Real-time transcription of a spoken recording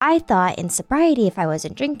I thought in sobriety, if I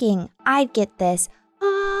wasn't drinking, I'd get this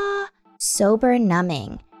sober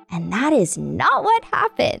numbing. And that is not what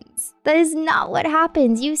happens. That is not what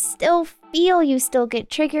happens. You still feel, you still get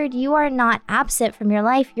triggered. You are not absent from your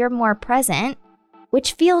life. You're more present,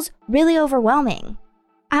 which feels really overwhelming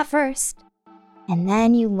at first. And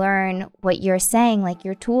then you learn what you're saying, like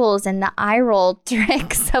your tools and the eye roll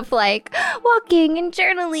tricks of like walking and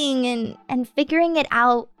journaling and figuring it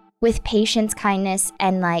out with patience, kindness,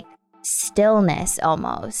 and like stillness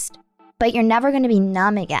almost. But you're never going to be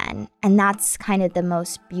numb again. And that's kind of the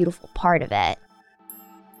most beautiful part of it.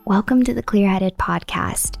 Welcome to the Clear-Headed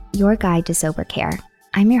Podcast, your guide to sober care.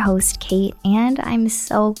 I'm your host, Kate, and I'm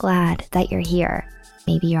so glad that you're here.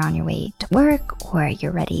 Maybe you're on your way to work or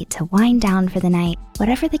you're ready to wind down for the night.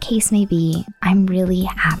 Whatever the case may be, I'm really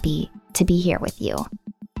happy to be here with you.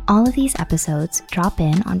 All of these episodes drop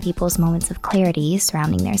in on people's moments of clarity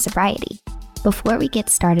surrounding their sobriety. Before we get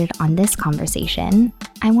started on this conversation,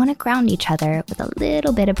 I want to ground each other with a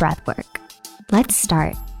little bit of breath work. Let's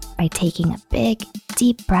start by taking a big,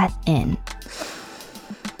 deep breath in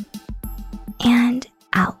and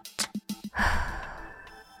out.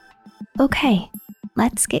 Okay,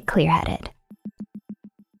 let's get clear-headed.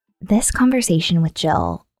 This conversation with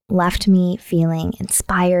Gill left me feeling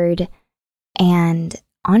inspired and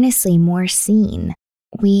honestly more seen.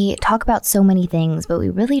 We talk about so many things, but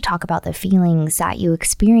we really talk about the feelings that you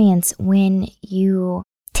experience when you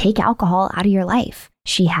take alcohol out of your life.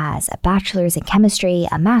 She has a bachelor's in chemistry,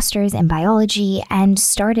 a master's in biology, and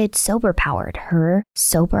started Sober Powered, her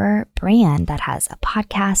sober brand that has a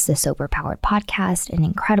podcast, the Sober Powered Podcast, an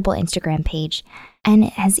incredible Instagram page, and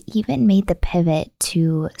it has even made the pivot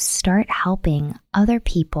to start helping other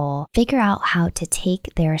people figure out how to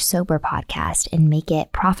take their sober podcast and make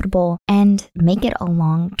it profitable and make it a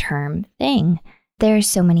long-term thing. There's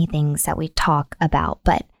so many things that we talk about,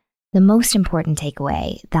 but the most important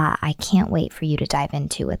takeaway that I can't wait for you to dive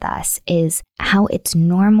into with us is how it's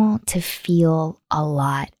normal to feel a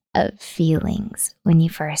lot of feelings when you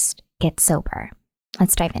first get sober.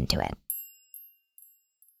 Let's dive into it.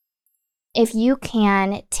 If you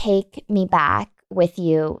can take me back with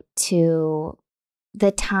you to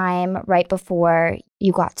the time right before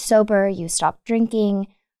you got sober, you stopped drinking,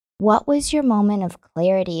 what was your moment of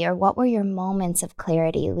clarity, or what were your moments of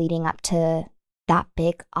clarity leading up to that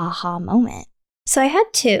big aha moment? So I had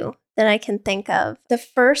two that I can think of. The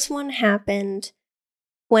first one happened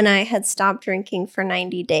when I had stopped drinking for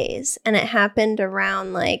 90 days, and it happened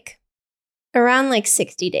around like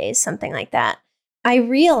 60 days, something like that. I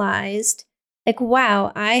realized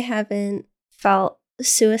wow, I haven't felt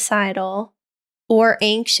suicidal or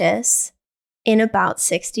anxious in about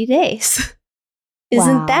 60 days.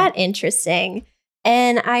 Isn't that interesting?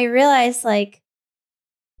 And I realized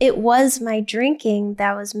it was my drinking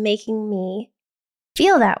that was making me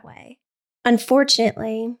feel that way.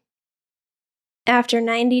 Unfortunately, after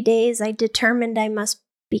 90 days, I determined I must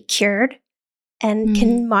be cured and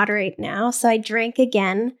can moderate now. So I drank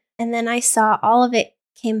again, and then I saw all of it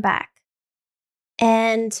came back.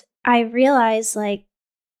 And I realized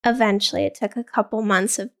eventually, it took a couple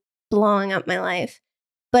months of blowing up my life,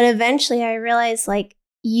 but eventually I realized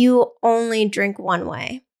you only drink one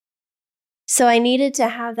way. So I needed to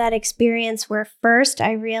have that experience where first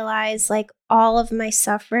I realized all of my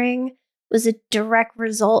suffering was a direct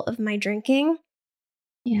result of my drinking.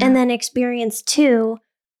 Yeah. And then experience two,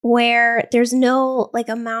 where there's no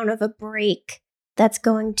amount of a break that's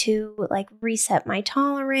going to reset my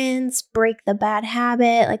tolerance, break the bad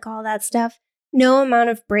habit, all that stuff. No amount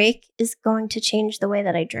of break is going to change the way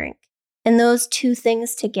that I drink. And those two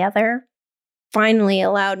things together finally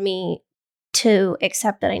allowed me to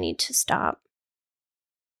accept that I need to stop.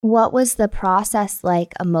 What was the process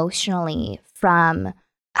like emotionally from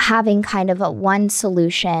having kind of a one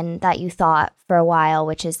solution that you thought for a while,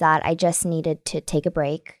 which is that I just needed to take a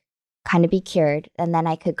break, kind of be cured, and then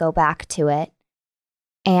I could go back to it,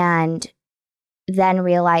 and then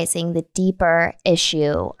realizing the deeper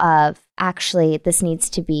issue of actually this needs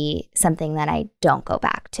to be something that I don't go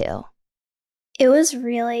back to? It was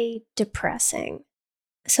really depressing.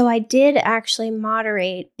 So I did actually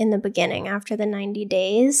moderate in the beginning after the 90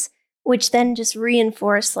 days, which then just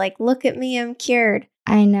reinforced look at me, I'm cured.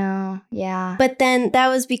 I know, yeah. But then that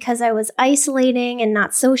was because I was isolating and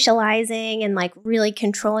not socializing and really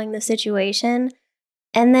controlling the situation.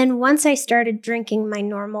 And then once I started drinking my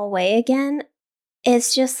normal way again,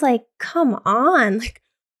 it's just come on,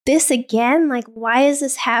 this again? Why is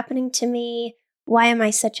this happening to me? Why am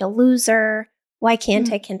I such a loser? Why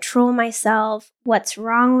can't I control myself? What's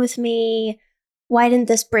wrong with me? Why didn't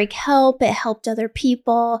this break help? It helped other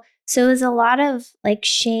people. So it was a lot of like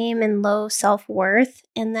shame and low self-worth.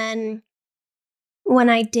 And then when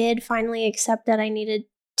I did finally accept that I needed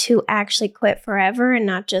to actually quit forever and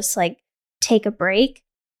not just like take a break,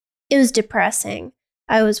 it was depressing.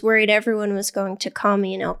 I was worried everyone was going to call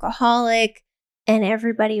me an alcoholic and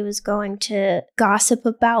everybody was going to gossip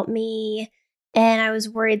about me. And I was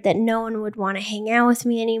worried that no one would want to hang out with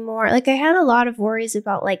me anymore. Like I had a lot of worries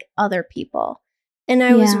about like other people. And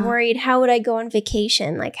I was worried, how would I go on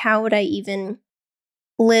vacation? Like how would I even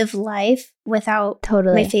live life without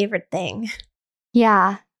my favorite thing?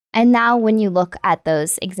 Yeah. And now when you look at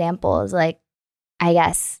those examples, like, I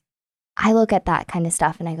guess I look at that kind of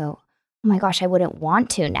stuff and I go, oh my gosh, I wouldn't want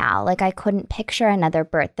to now. Like, I couldn't picture another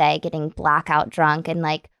birthday getting blackout drunk and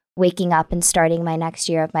like waking up and starting my next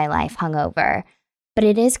year of my life hungover. But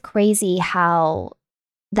it is crazy how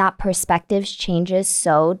that perspective changes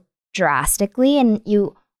so drastically, and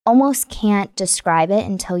you almost can't describe it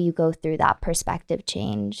until you go through that perspective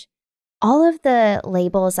change. All of the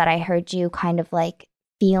labels that I heard you kind of like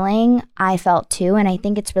feeling, I felt too. And I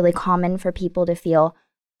think it's really common for people to feel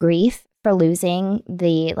grief for losing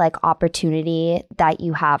the like opportunity that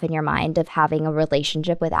you have in your mind of having a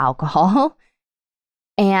relationship with alcohol,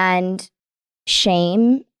 and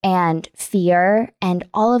shame and fear and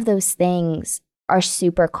all of those things are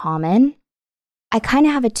super common. I kind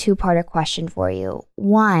of have a two-parter question for you.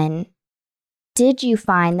 One, did you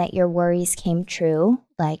find that your worries came true?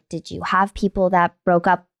 Like, did you have people that broke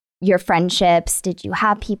up your friendships? Did you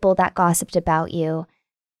have people that gossiped about you?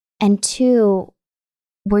 And two,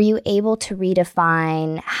 were you able to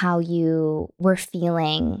redefine how you were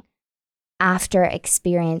feeling after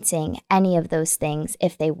experiencing any of those things,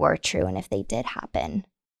 if they were true and if they did happen?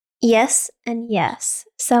 Yes and yes.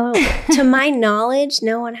 So to my knowledge,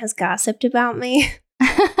 no one has gossiped about me.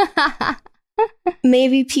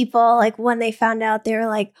 Maybe people, like when they found out, they were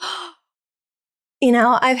like,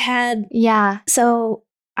 I've had... Yeah. So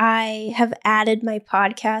I have added my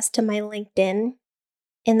podcast to my LinkedIn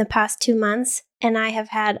in the past 2 months, and I have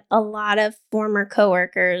had a lot of former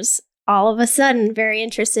coworkers all of a sudden very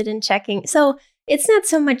interested in checking. So it's not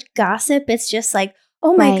so much gossip. It's just like,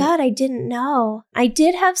 oh my God, I didn't know. I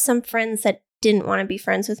did have some friends that didn't want to be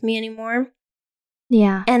friends with me anymore.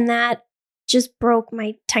 Yeah. And that just broke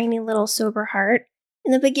my tiny little sober heart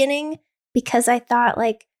in the beginning, because I thought,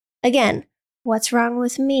 like, again, what's wrong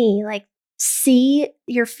with me? Like, see,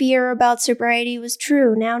 your fear about sobriety was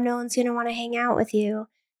true. Now no one's going to want to hang out with you.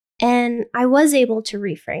 And I was able to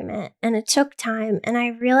reframe it, and it took time. And I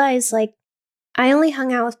realized, like, I only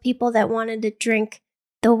hung out with people that wanted to drink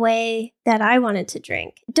the way that I wanted to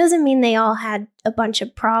drink. It doesn't mean they all had a bunch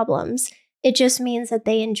of problems. It just means that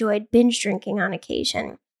they enjoyed binge drinking on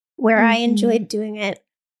occasion, where I enjoyed doing it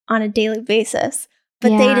on a daily basis. But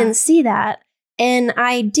they didn't see that. And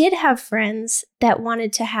I did have friends that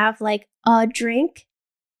wanted to have like a drink,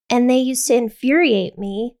 and they used to infuriate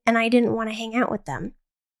me, and I didn't want to hang out with them.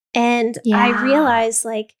 And I realized,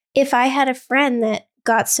 like, if I had a friend that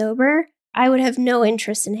got sober, I would have no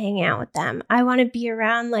interest in hanging out with them. I want to be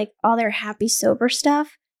around like all their happy sober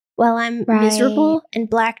stuff while I'm miserable and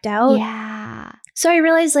blacked out. Yeah. So I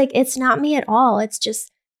realized, like, it's not me at all. It's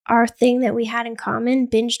just our thing that we had in common,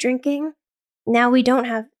 binge drinking. Now we don't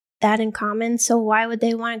have that in common. So why would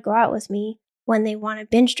they want to go out with me when they want to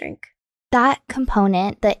binge drink? That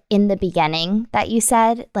component that in the beginning that you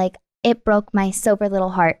said, like, it broke my sober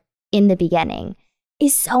little heart in the beginning,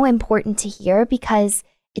 is so important to hear, because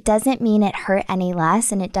it doesn't mean it hurt any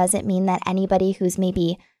less. And it doesn't mean that anybody who's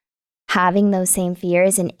maybe having those same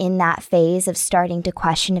fears and in that phase of starting to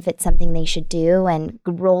question if it's something they should do and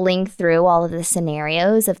rolling through all of the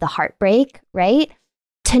scenarios of the heartbreak, right?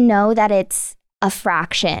 To know that it's a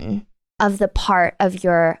fraction of the part of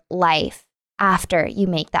your life after you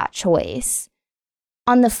make that choice.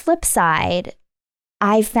 On the flip side,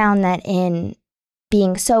 I found that in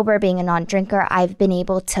being sober, being a non-drinker, I've been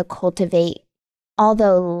able to cultivate,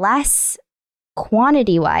 although less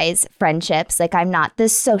quantity-wise, friendships. Like, I'm not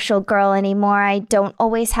this social girl anymore. I don't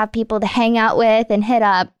always have people to hang out with and hit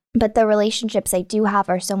up. But the relationships I do have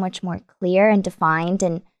are so much more clear and defined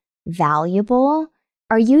and valuable.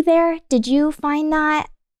 Are you there? Did you find that?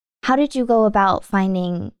 How did you go about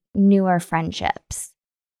finding newer friendships?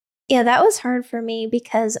 Yeah, that was hard for me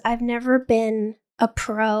because I've never been a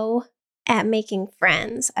pro at making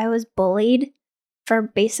friends. I was bullied for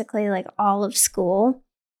basically like all of school.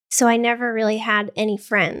 So I never really had any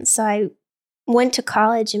friends. So I went to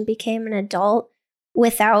college and became an adult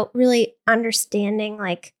without really understanding,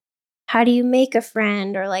 like, how do you make a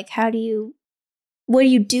friend, or like, what do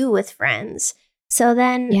you do with friends? So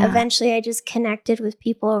then Yeah. eventually I just connected with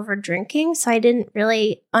people over drinking. So I didn't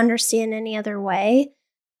really understand any other way.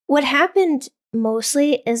 What happened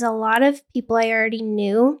mostly is a lot of people I already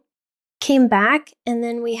knew came back, and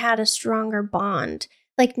then we had a stronger bond.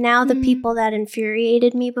 Like now the people that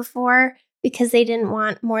infuriated me before because they didn't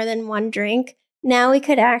want more than one drink, now we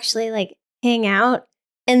could actually like hang out.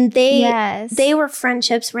 And they were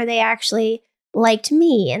friendships where they actually liked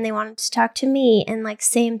me and they wanted to talk to me, and like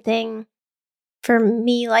same thing for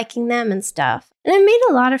me liking them and stuff. And I made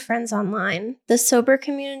a lot of friends online. The sober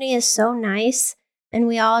community is so nice, and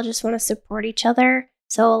we all just want to support each other.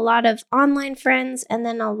 So a lot of online friends, and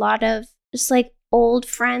then a lot of just like old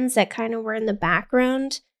friends that kind of were in the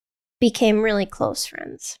background became really close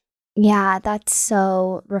friends. Yeah, that's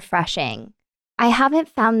so refreshing. I haven't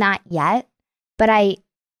found that yet, but I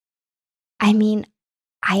mean,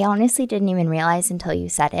 I honestly didn't even realize until you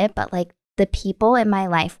said it, but like the people in my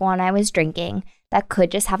life when I was drinking that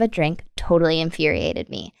could just have a drink totally infuriated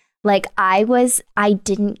me. Like I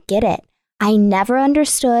didn't get it. I never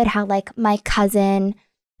understood how like my cousin,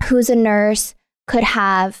 who's a nurse, could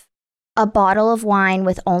have a bottle of wine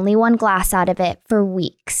with only one glass out of it for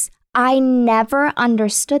weeks. I never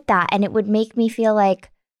understood that. And it would make me feel like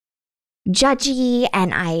judgy,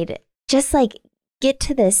 and I'd just like get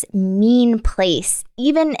to this mean place.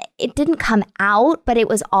 Even it didn't come out, but it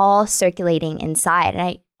was all circulating inside. And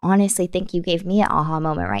I honestly think you gave me an aha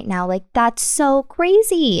moment right now. Like, that's so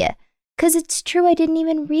crazy. Because it's true, I didn't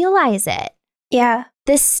even realize it. Yeah.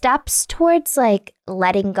 The steps towards like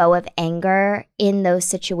letting go of anger in those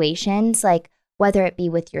situations, like whether it be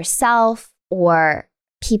with yourself or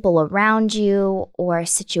people around you or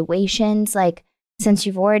situations, like since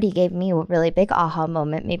you've already gave me a really big aha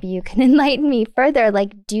moment, maybe you can enlighten me further.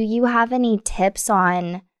 Like, do you have any tips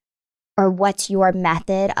on, or what's your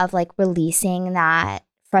method of like releasing that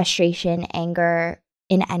frustration, anger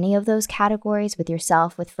in any of those categories with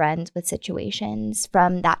yourself, with friends, with situations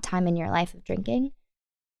from that time in your life of drinking?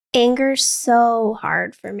 Anger's so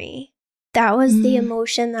hard for me. That was the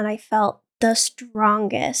emotion that I felt the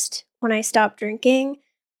strongest when I stopped drinking.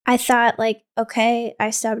 I thought like, okay, I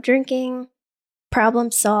stopped drinking,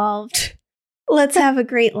 problem solved. Let's have a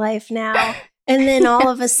great life now. And then all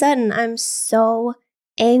of a sudden, I'm so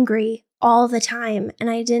angry all the time, and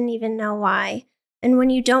I didn't even know why. And when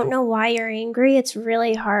you don't know why you're angry, it's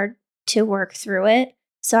really hard to work through it.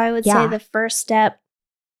 So I would say the first step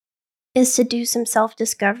is to do some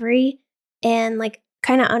self-discovery and like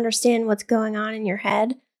kind of understand what's going on in your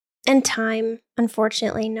head. And time,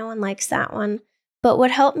 unfortunately, no one likes that one. But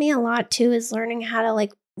what helped me a lot too is learning how to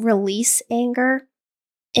like release anger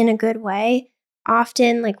in a good way.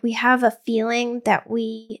 Often, like we have a feeling that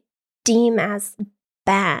we deem as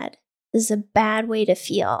bad. This is a bad way to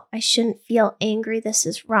feel. I shouldn't feel angry. This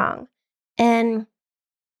is wrong. And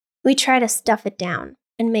we try to stuff it down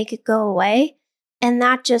and make it go away. And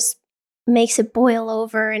that just makes it boil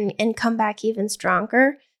over and come back even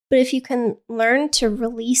stronger. But if you can learn to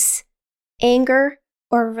release anger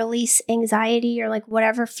or release anxiety or like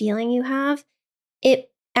whatever feeling you have,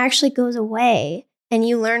 it actually goes away and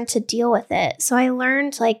you learn to deal with it. So I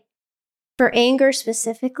learned like for anger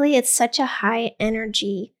specifically, it's such a high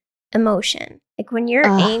energy emotion. Like when you're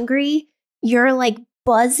angry, you're like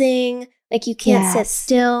buzzing, like you can't sit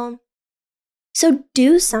still. So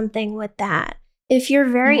do something with that. If you're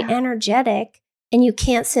very energetic and you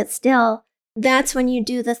can't sit still, that's when you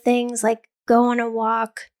do the things like go on a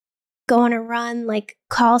walk, go on a run, like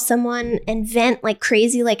call someone and vent like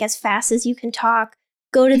crazy, like as fast as you can talk,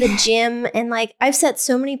 go to the gym. And like I've set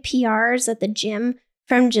so many PRs at the gym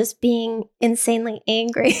from just being insanely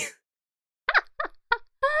angry.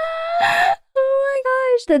 Oh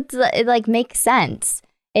my gosh, it like makes sense.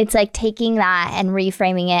 It's like taking that and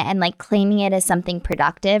reframing it and like claiming it as something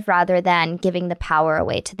productive rather than giving the power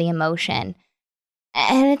away to the emotion.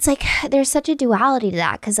 And it's like there's such a duality to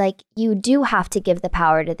that because like you do have to give the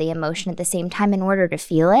power to the emotion at the same time in order to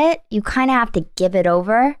feel it. You kind of have to give it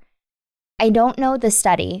over. I don't know the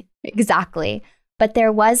study exactly, but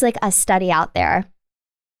there was like a study out there.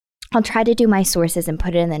 I'll try to do my sources and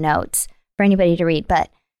put it in the notes for anybody to read, but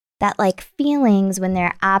that like feelings when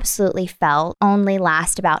they're absolutely felt only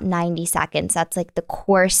last about 90 seconds. That's like the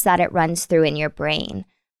course that it runs through in your brain.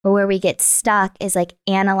 But where we get stuck is like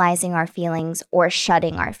analyzing our feelings or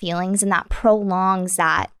shutting our feelings. And that prolongs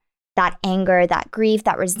that anger, that grief,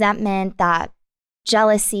 that resentment, that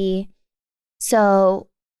jealousy. So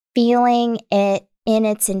feeling it in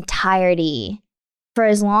its entirety for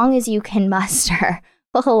as long as you can muster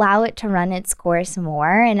will allow it to run its course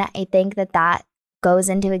more. And I think that goes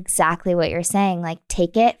into exactly what you're saying, like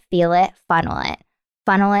take it, feel it, funnel it.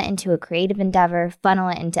 funnel it into a creative endeavor, funnel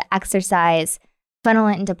it into exercise, funnel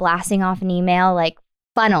it into blasting off an email, like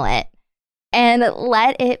funnel it and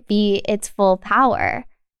let it be its full power.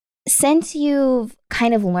 Since you've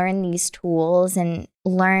kind of learned these tools and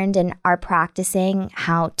learned and are practicing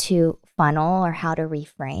how to funnel or how to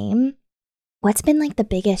reframe, what's been like the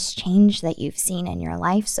biggest change that you've seen in your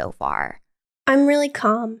life so far? I'm really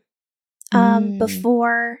calm.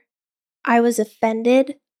 Before, I was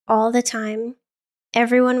offended all the time.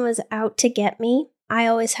 Everyone was out to get me. I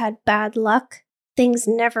always had bad luck. Things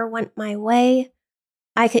never went my way.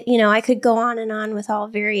 I could go on and on with all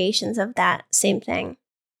variations of that same thing.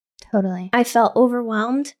 Totally. I felt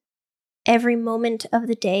overwhelmed every moment of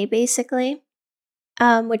the day, basically,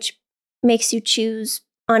 which makes you choose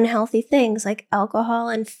unhealthy things like alcohol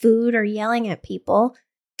and food or yelling at people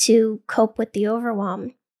to cope with the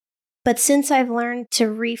overwhelm. But since I've learned to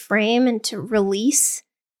reframe and to release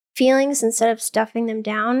feelings instead of stuffing them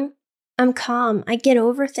down, I'm calm. I get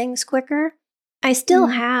over things quicker. I still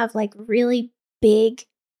have like really big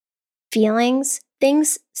feelings.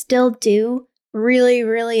 Things still do really,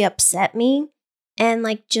 really upset me and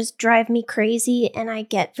like just drive me crazy, and I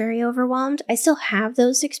get very overwhelmed. I still have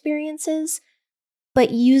those experiences,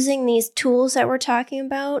 but using these tools that we're talking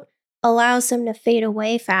about allows them to fade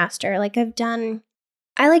away faster. I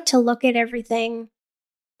like to look at everything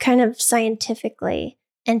kind of scientifically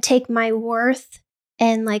and take my worth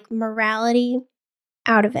and like morality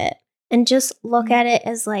out of it and just look at it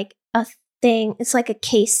as like a thing. It's like a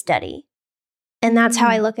case study. And that's how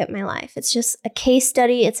I look at my life. It's just a case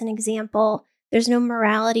study. It's an example. There's no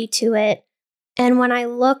morality to it. And when I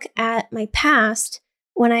look at my past,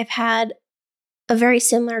 when I've had a very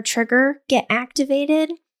similar trigger get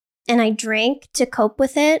activated and I drank to cope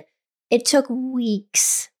with it, it took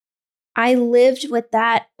weeks. I lived with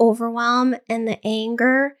that overwhelm and the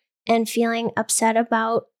anger and feeling upset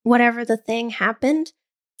about whatever the thing happened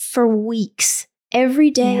for weeks. Every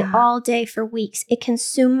day, all day for weeks. It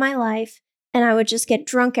consumed my life, and I would just get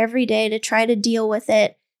drunk every day to try to deal with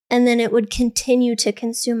it. And then it would continue to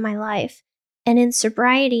consume my life. And in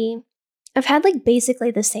sobriety, I've had like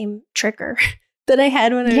basically the same trigger that I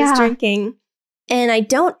had when I was drinking. And I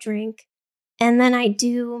don't drink. And then I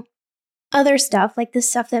do other stuff, like the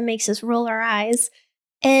stuff that makes us roll our eyes.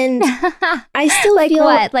 And I still like feel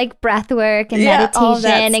what? Like breath work and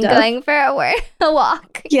meditation and going for a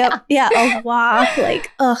walk. Yep. Yeah. A walk,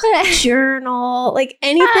 like journal, like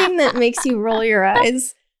anything that makes you roll your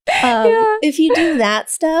eyes. If you do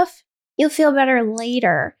that stuff, you'll feel better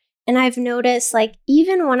later. And I've noticed, like,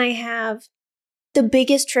 even when I have the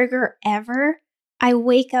biggest trigger ever, I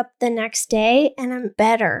wake up the next day and I'm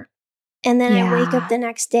better. And then I wake up the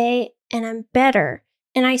next day and I'm better.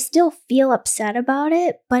 And I still feel upset about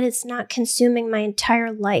it, but it's not consuming my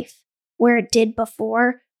entire life where it did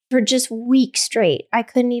before for just weeks straight. I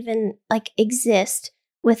couldn't even like exist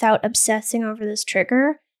without obsessing over this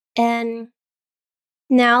trigger. And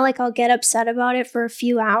now like I'll get upset about it for a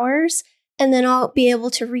few hours and then I'll be able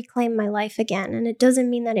to reclaim my life again. And it doesn't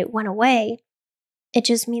mean that it went away. It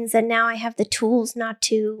just means that now I have the tools not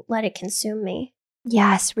to let it consume me.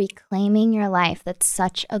 Yes, reclaiming your life. That's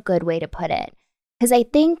such a good way to put it. Because I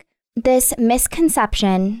think this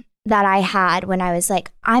misconception that I had when I was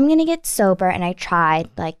like, I'm going to get sober, and I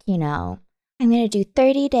tried, like, I'm going to do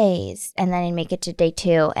 30 days, and then I'd make it to day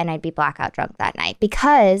 2, and I'd be blackout drunk that night.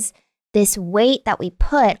 Because this weight that we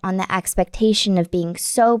put on the expectation of being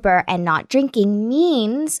sober and not drinking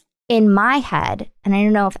means, in my head, and I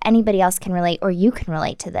don't know if anybody else can relate or you can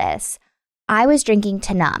relate to this, I was drinking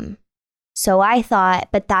to numb. So I thought,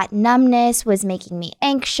 but that numbness was making me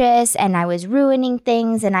anxious and I was ruining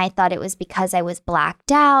things. And I thought it was because I was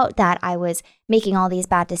blacked out that I was making all these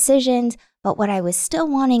bad decisions. But what I was still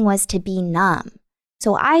wanting was to be numb.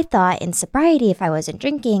 So I thought in sobriety, if I wasn't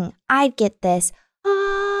drinking, I'd get this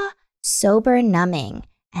sober numbing.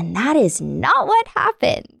 And that is not what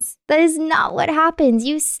happens. That is not what happens.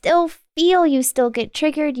 You still feel, you still get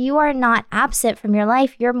triggered. You are not absent from your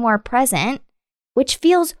life. You're more present, which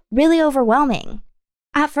feels really overwhelming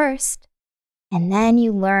at first. And then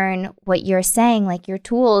you learn what you're saying, like your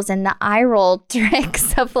tools and the eye roll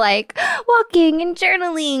tricks of like walking and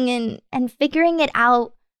journaling and figuring it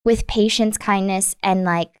out with patience, kindness, and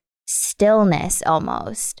like stillness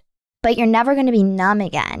almost. But you're never going to be numb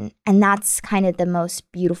again. And that's kind of the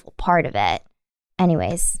most beautiful part of it.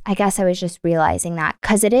 Anyways, I guess I was just realizing that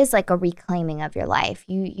because it is like a reclaiming of your life.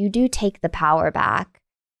 You do take the power back.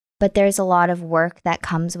 But there's a lot of work that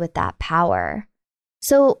comes with that power.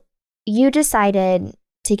 So you decided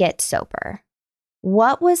to get sober.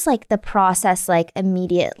 what was like the process like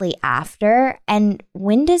immediately after? And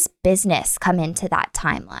when does business come into that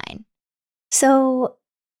timeline? So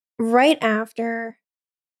right after,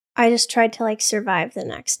 I just tried to like survive the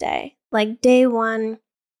next day. Like day one,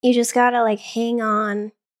 you just gotta like hang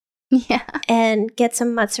on Yeah. and get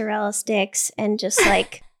some mozzarella sticks and just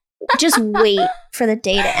like just wait for the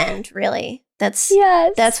day to end, really. That's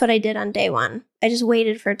what I did on day one. I just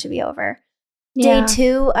waited for it to be over. Yeah. Day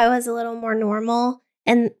two, I was a little more normal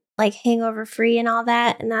and like hangover free and all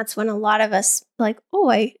that. And that's when a lot of us like, oh,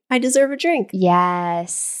 I deserve a drink.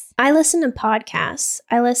 Yes. I listen to podcasts.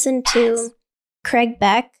 I listen to Craig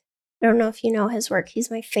Beck. I don't know if you know his work.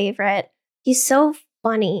 He's my favorite. He's so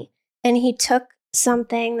funny. And he took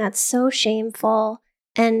something that's so shameful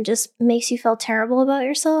and just makes you feel terrible about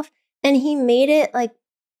yourself. And he made it like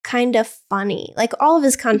kind of funny. Like all of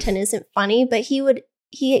his content isn't funny, but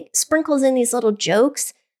he sprinkles in these little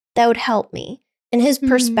jokes that would help me. And his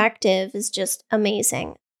perspective is just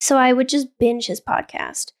amazing. So I would just binge his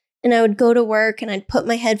podcast and I would go to work and I'd put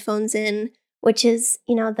my headphones in, which is,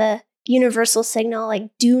 you know, the universal signal, like,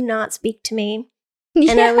 do not speak to me.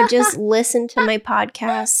 And I would just listen to my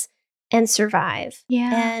podcasts and survive.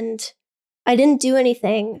 Yeah. And I didn't do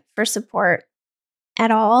anything for support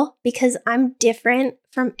at all because I'm different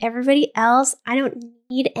from everybody else. I don't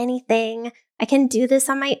need anything. I can do this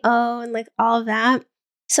on my own, like all of that.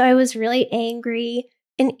 So I was really angry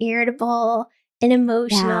and irritable and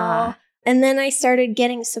emotional. Yeah. And then I started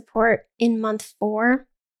getting support in month 4.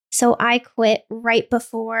 So I quit right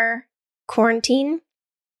before quarantine.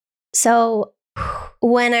 So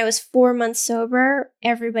when I was 4 months sober,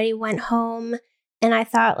 everybody went home and I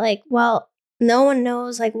thought like, well, no one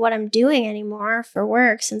knows like what I'm doing anymore for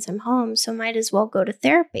work since I'm home. So might as well go to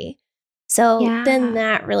therapy. So then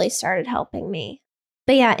that really started helping me.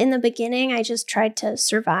 But yeah, in the beginning, I just tried to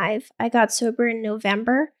survive. I got sober in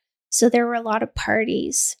November. So there were a lot of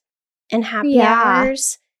parties and happy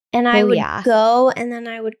hours. And I would go and then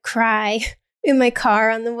I would cry in my car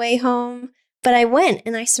on the way home. But I went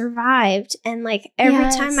and I survived. And like every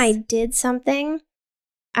time I did something,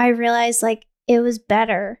 I realized like it was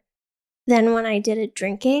better than when I did it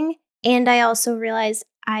drinking. And I also realized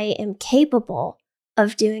I am capable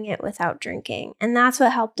of doing it without drinking. And that's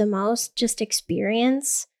what helped the most, just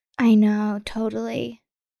experience. I know, totally.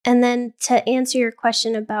 And then to answer your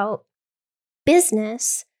question about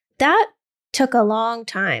business, that took a long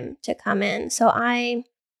time to come in. So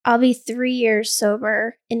I'll be 3 years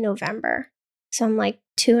sober in November. So I'm like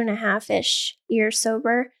 2.5-ish years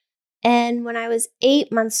sober. And when I was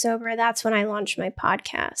 8 months sober, that's when I launched my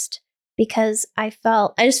podcast. Because I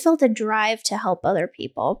just felt a drive to help other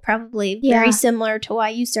people, probably very similar to why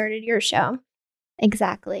you started your show.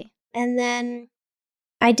 Exactly. And then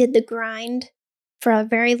I did the grind for a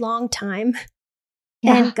very long time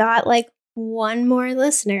and got like one more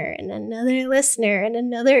listener and another listener and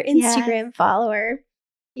another Instagram follower.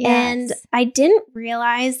 Yes. And I didn't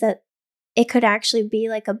realize that it could actually be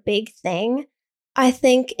like a big thing, I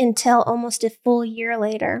think, until almost a full year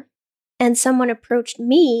later. And someone approached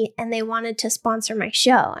me and they wanted to sponsor my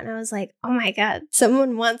show. And I was like, oh my God,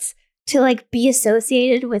 someone wants to like be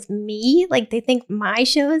associated with me. Like they think my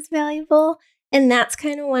show is valuable. And that's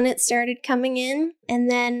kind of when it started coming in.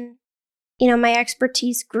 And then, you know, my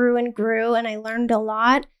expertise grew and grew and I learned a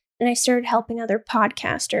lot. And I started helping other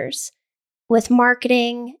podcasters with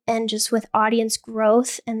marketing and just with audience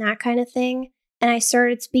growth and that kind of thing. And I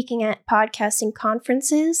started speaking at podcasting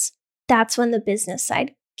conferences. That's when the business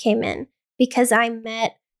side came in because I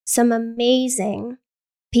met some amazing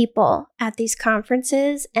people at these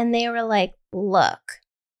conferences and they were like, look,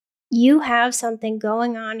 you have something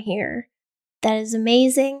going on here that is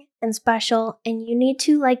amazing and special and you need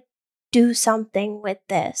to like do something with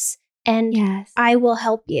this and I will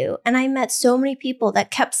help you. And I met so many people that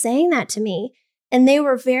kept saying that to me and they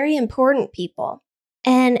were very important people.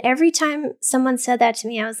 And every time someone said that to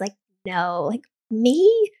me, I was like, no, like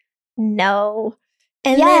me? No.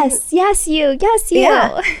 And yes, you.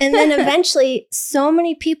 Yeah. And then eventually so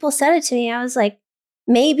many people said it to me. I was like,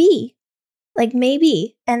 maybe.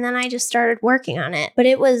 And then I just started working on it. But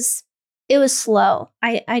it was slow.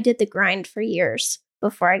 I did the grind for years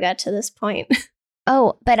before I got to this point.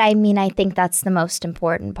 Oh, but I mean, I think that's the most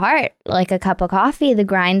important part. Like a cup of coffee, the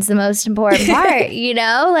grind's the most important part, you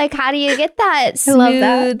know? Like how do you get that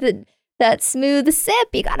smooth, that smooth sip?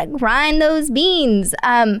 You got to grind those beans.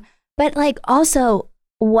 But like also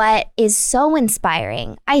what is so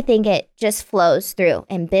inspiring, I think it just flows through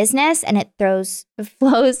in business and it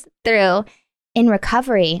flows through in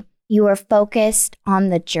recovery. You are focused on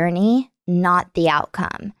the journey, not the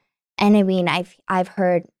outcome. And I mean, I've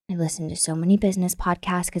heard I listen to so many business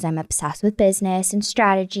podcasts because I'm obsessed with business and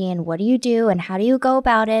strategy and what do you do and how do you go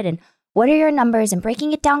about it and what are your numbers and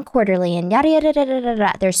breaking it down quarterly and yada, yada, yada, yada,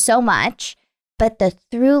 yada. There's so much. But the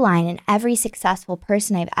through line in every successful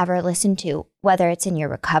person I've ever listened to, whether it's in your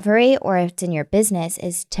recovery or if it's in your business,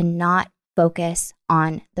 is to not focus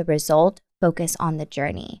on the result, focus on the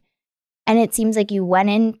journey. And it seems like you went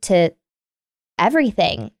into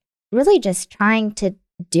everything really just trying to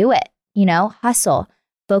do it, hustle.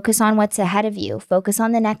 Focus on what's ahead of you. Focus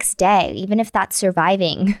on the next day, even if that's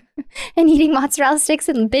surviving and eating mozzarella sticks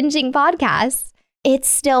and binging podcasts. It's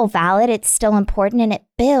still valid. It's still important. And it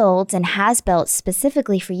builds and has built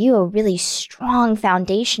specifically for you a really strong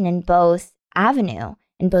foundation in both avenue,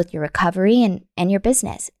 in both your recovery and your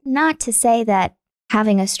business. Not to say that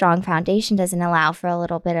having a strong foundation doesn't allow for a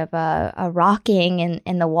little bit of a rocking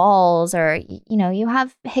in the walls or, you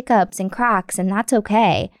have hiccups and cracks and that's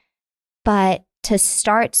okay. But to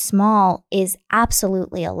start small is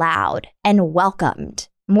absolutely allowed and welcomed.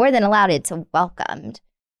 More than allowed, it's welcomed.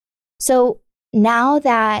 So now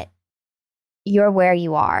that you're where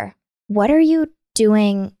you are, what are you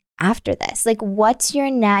doing after this? Like, what's your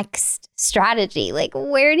next strategy? Like,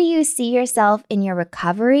 where do you see yourself in your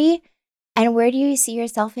recovery and where do you see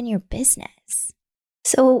yourself in your business?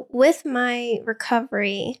 So with my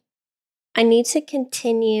recovery, I need to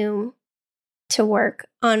continue to work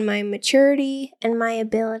on my maturity and my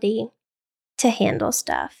ability to handle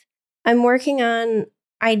stuff. I'm working on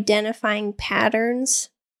identifying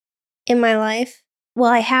patterns in my life. Well,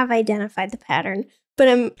 I have identified the pattern, but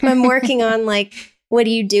I'm working on like, what do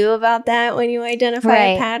you do about that when you identify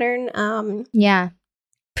a pattern? Yeah.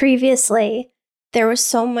 Previously, there was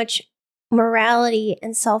so much morality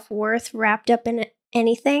and self-worth wrapped up in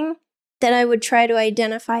anything that I would try to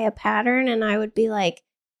identify a pattern and I would be like,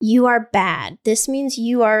 you are bad. This means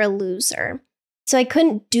you are a loser. So I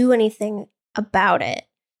couldn't do anything about it.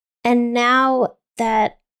 And now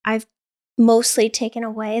that I've mostly taken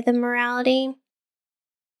away the morality,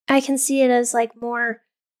 I can see it as like more,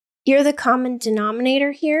 you're the common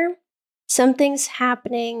denominator here. Something's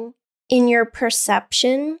happening in your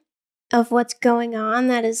perception of what's going on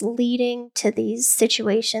that is leading to these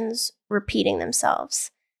situations repeating themselves.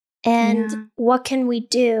 And what can we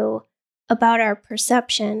do about our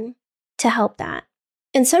perception to help that?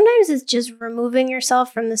 And sometimes it's just removing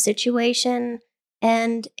yourself from the situation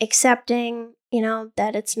and accepting,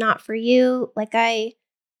 that it's not for you. Like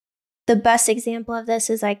the best example of this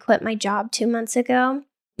is I quit my job 2 months ago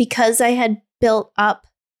because I had built up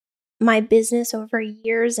my business over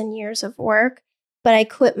years and years of work, but I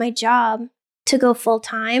quit my job to go full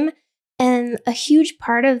time. And a huge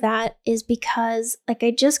part of that is because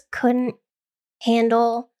I just couldn't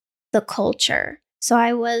handle the culture. So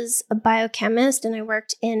I was a biochemist and I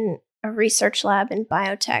worked in a research lab in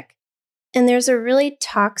biotech. And there's a really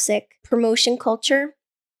toxic promotion culture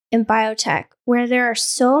in biotech where there are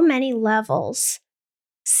so many levels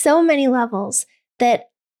that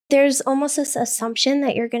there's almost this assumption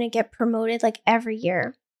that you're going to get promoted every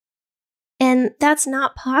year. And that's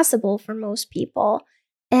not possible for most people.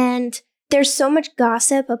 And there's so much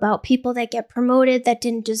gossip about people that get promoted that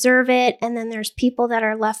didn't deserve it. And then there's people that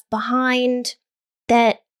are left behind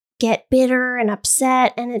that get bitter and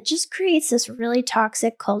upset. And it just creates this really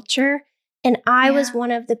toxic culture. And I was one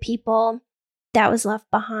of the people that was left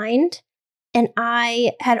behind. And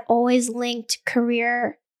I had always linked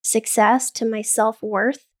career success to my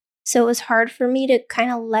self-worth. So it was hard for me to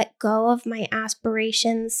kind of let go of my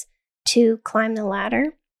aspirations to climb the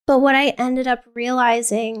ladder. But what I ended up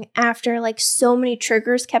realizing after so many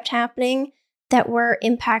triggers kept happening that were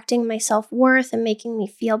impacting my self-worth and making me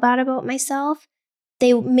feel bad about myself,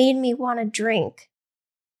 they made me want to drink.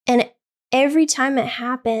 And every time it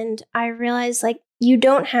happened, I realized you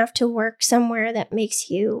don't have to work somewhere that makes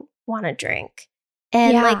you want to drink.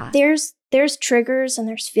 And there's triggers and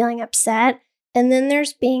there's feeling upset. And then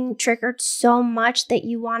there's being triggered so much that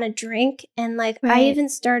you want to drink. And I even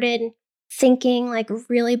started thinking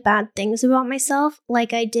really bad things about myself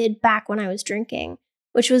like I did back when I was drinking,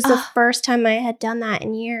 which was the first time I had done that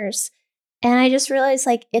in years. And I just realized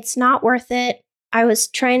it's not worth it. I was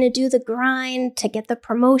trying to do the grind to get the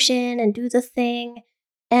promotion and do the thing.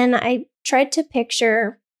 And I tried to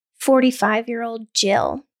picture 45-year-old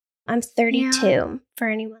Gill. I'm 32 for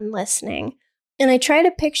anyone listening. And I try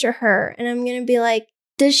to picture her and I'm going to be like,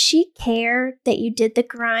 does she care that you did the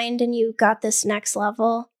grind and you got this next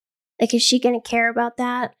level? Is she going to care about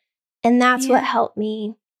that? And that's what helped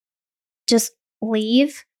me just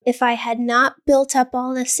leave. If I had not built up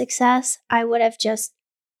all this success, I would have just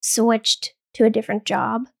switched to a different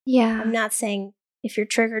job. Yeah. I'm not saying if you're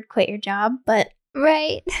triggered, quit your job, but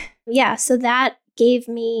Right. Yeah, so that gave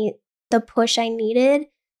me the push I needed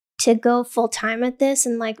to go full time at this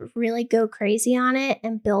and like really go crazy on it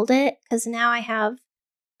and build it, because now I have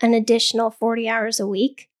an additional 40 hours a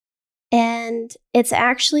week and it's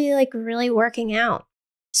actually like really working out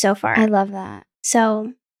so far. I love that.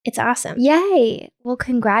 So it's awesome. Yay. Well,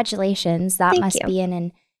 congratulations. That Thank must you. be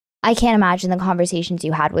and I can't imagine the conversations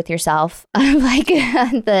you had with yourself, like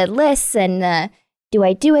the lists and the do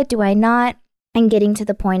I do it, do I not? And getting to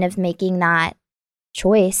the point of making that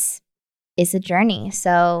choice is a journey.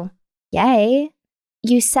 So, yay.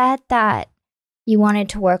 You said that you wanted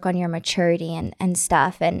to work on your maturity and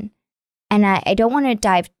stuff. And I don't want to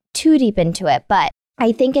dive too deep into it, but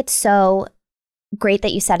I think it's so great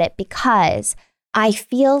that you said it, because I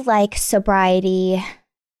feel like sobriety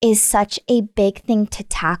is such a big thing to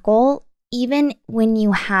tackle, even when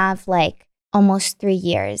you have like almost 3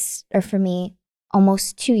 years, or for me,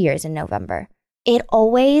 almost 2 years in November. It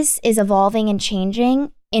always is evolving and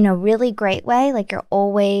changing in a really great way. Like you're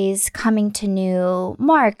always coming to new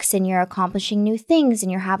marks and you're accomplishing new things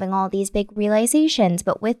and you're having all these big realizations.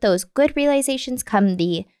 But with those good realizations come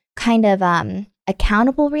the kind of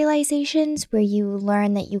accountable realizations where you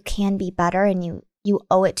learn that you can be better and you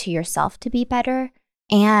owe it to yourself to be better.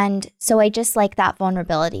 And so I just like that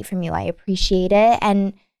vulnerability from you. I appreciate it.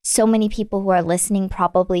 And so many people who are listening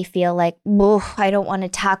probably feel like, I don't want to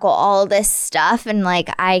tackle all this stuff. And like,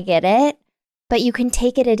 I get it. But you can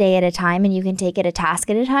take it a day at a time, and you can take it a task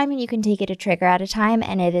at a time, and you can take it a trigger at a time.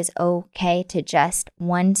 And it is okay to just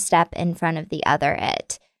one step in front of the other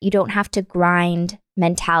it. You don't have to grind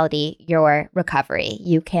mentality your recovery.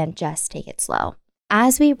 You can just take it slow.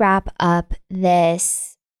 As we wrap up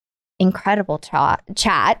this incredible chat,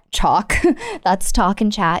 that's talk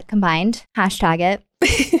and chat combined, hashtag it.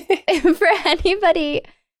 For anybody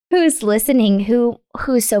who's listening,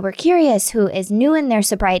 who's sober curious, who is new in their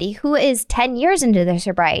sobriety, who is 10 years into their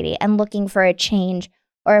sobriety and looking for a change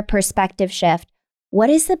or a perspective shift, what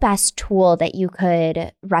is the best tool that you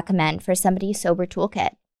could recommend for somebody's sober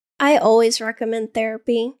toolkit? I always recommend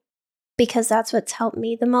therapy because that's what's helped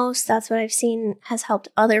me the most. That's what I've seen has helped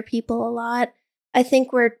other people a lot. I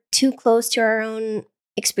think we're too close to our own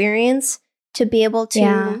experience to be able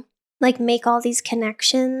to like make all these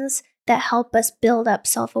connections that help us build up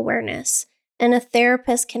self-awareness. And a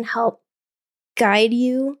therapist can help guide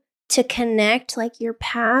you to connect like your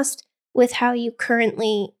past with how you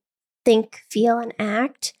currently think, feel, and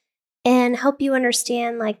act, and help you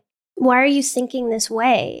understand like, why are you thinking this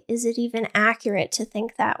way? Is it even accurate to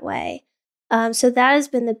think that way? So that has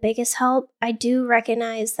been the biggest help. I do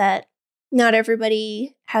recognize that not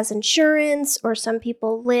everybody has insurance, or some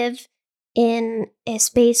people live in a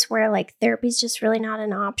space where like therapy is just really not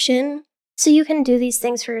an option. So you can do these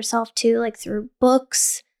things for yourself too, like through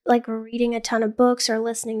books, like reading a ton of books or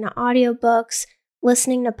listening to audiobooks,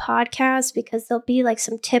 listening to podcasts, because there'll be like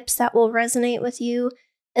some tips that will resonate with you.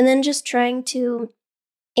 And then just trying to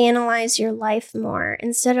analyze your life more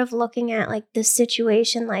instead of looking at like this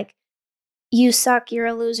situation like, you suck, you're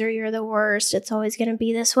a loser, you're the worst, it's always going to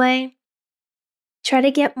be this way. Try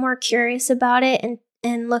to get more curious about it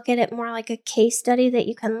and look at it more like a case study that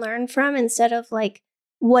you can learn from instead of like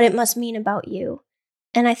what it must mean about you.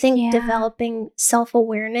 And I think developing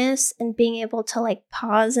self-awareness and being able to like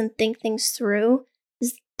pause and think things through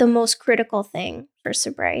is the most critical thing for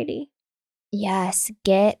sobriety. Yes,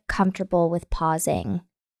 get comfortable with pausing.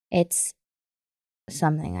 It's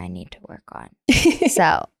something I need to work on.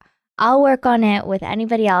 So I'll work on it with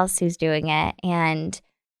anybody else who's doing it. And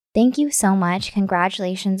thank you so much.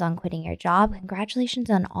 Congratulations on quitting your job. Congratulations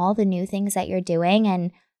on all the new things that you're doing.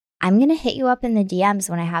 And I'm going to hit you up in the DMs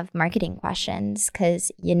when I have marketing questions,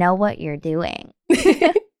 because you know what you're doing.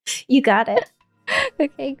 You got it.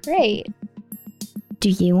 Okay, great. Do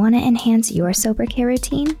you want to enhance your sober care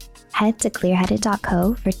routine? Head to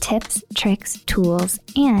clearheaded.co for tips, tricks, tools,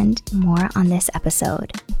 and more on this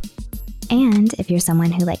episode. And if you're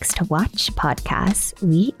someone who likes to watch podcasts,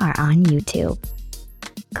 we are on YouTube.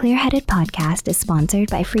 Clearheaded Podcast is sponsored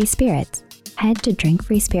by Free Spirits. Head to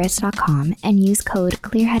drinkfreespirits.com and use code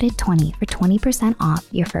ClearHeaded20 for 20% off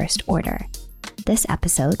your first order. This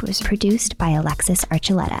episode was produced by Alexis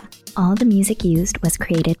Archuleta. All the music used was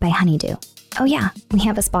created by Honeydew. Oh yeah, we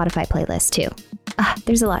have a Spotify playlist too.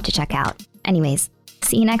 There's a lot to check out. Anyways,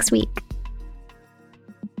 see you next week.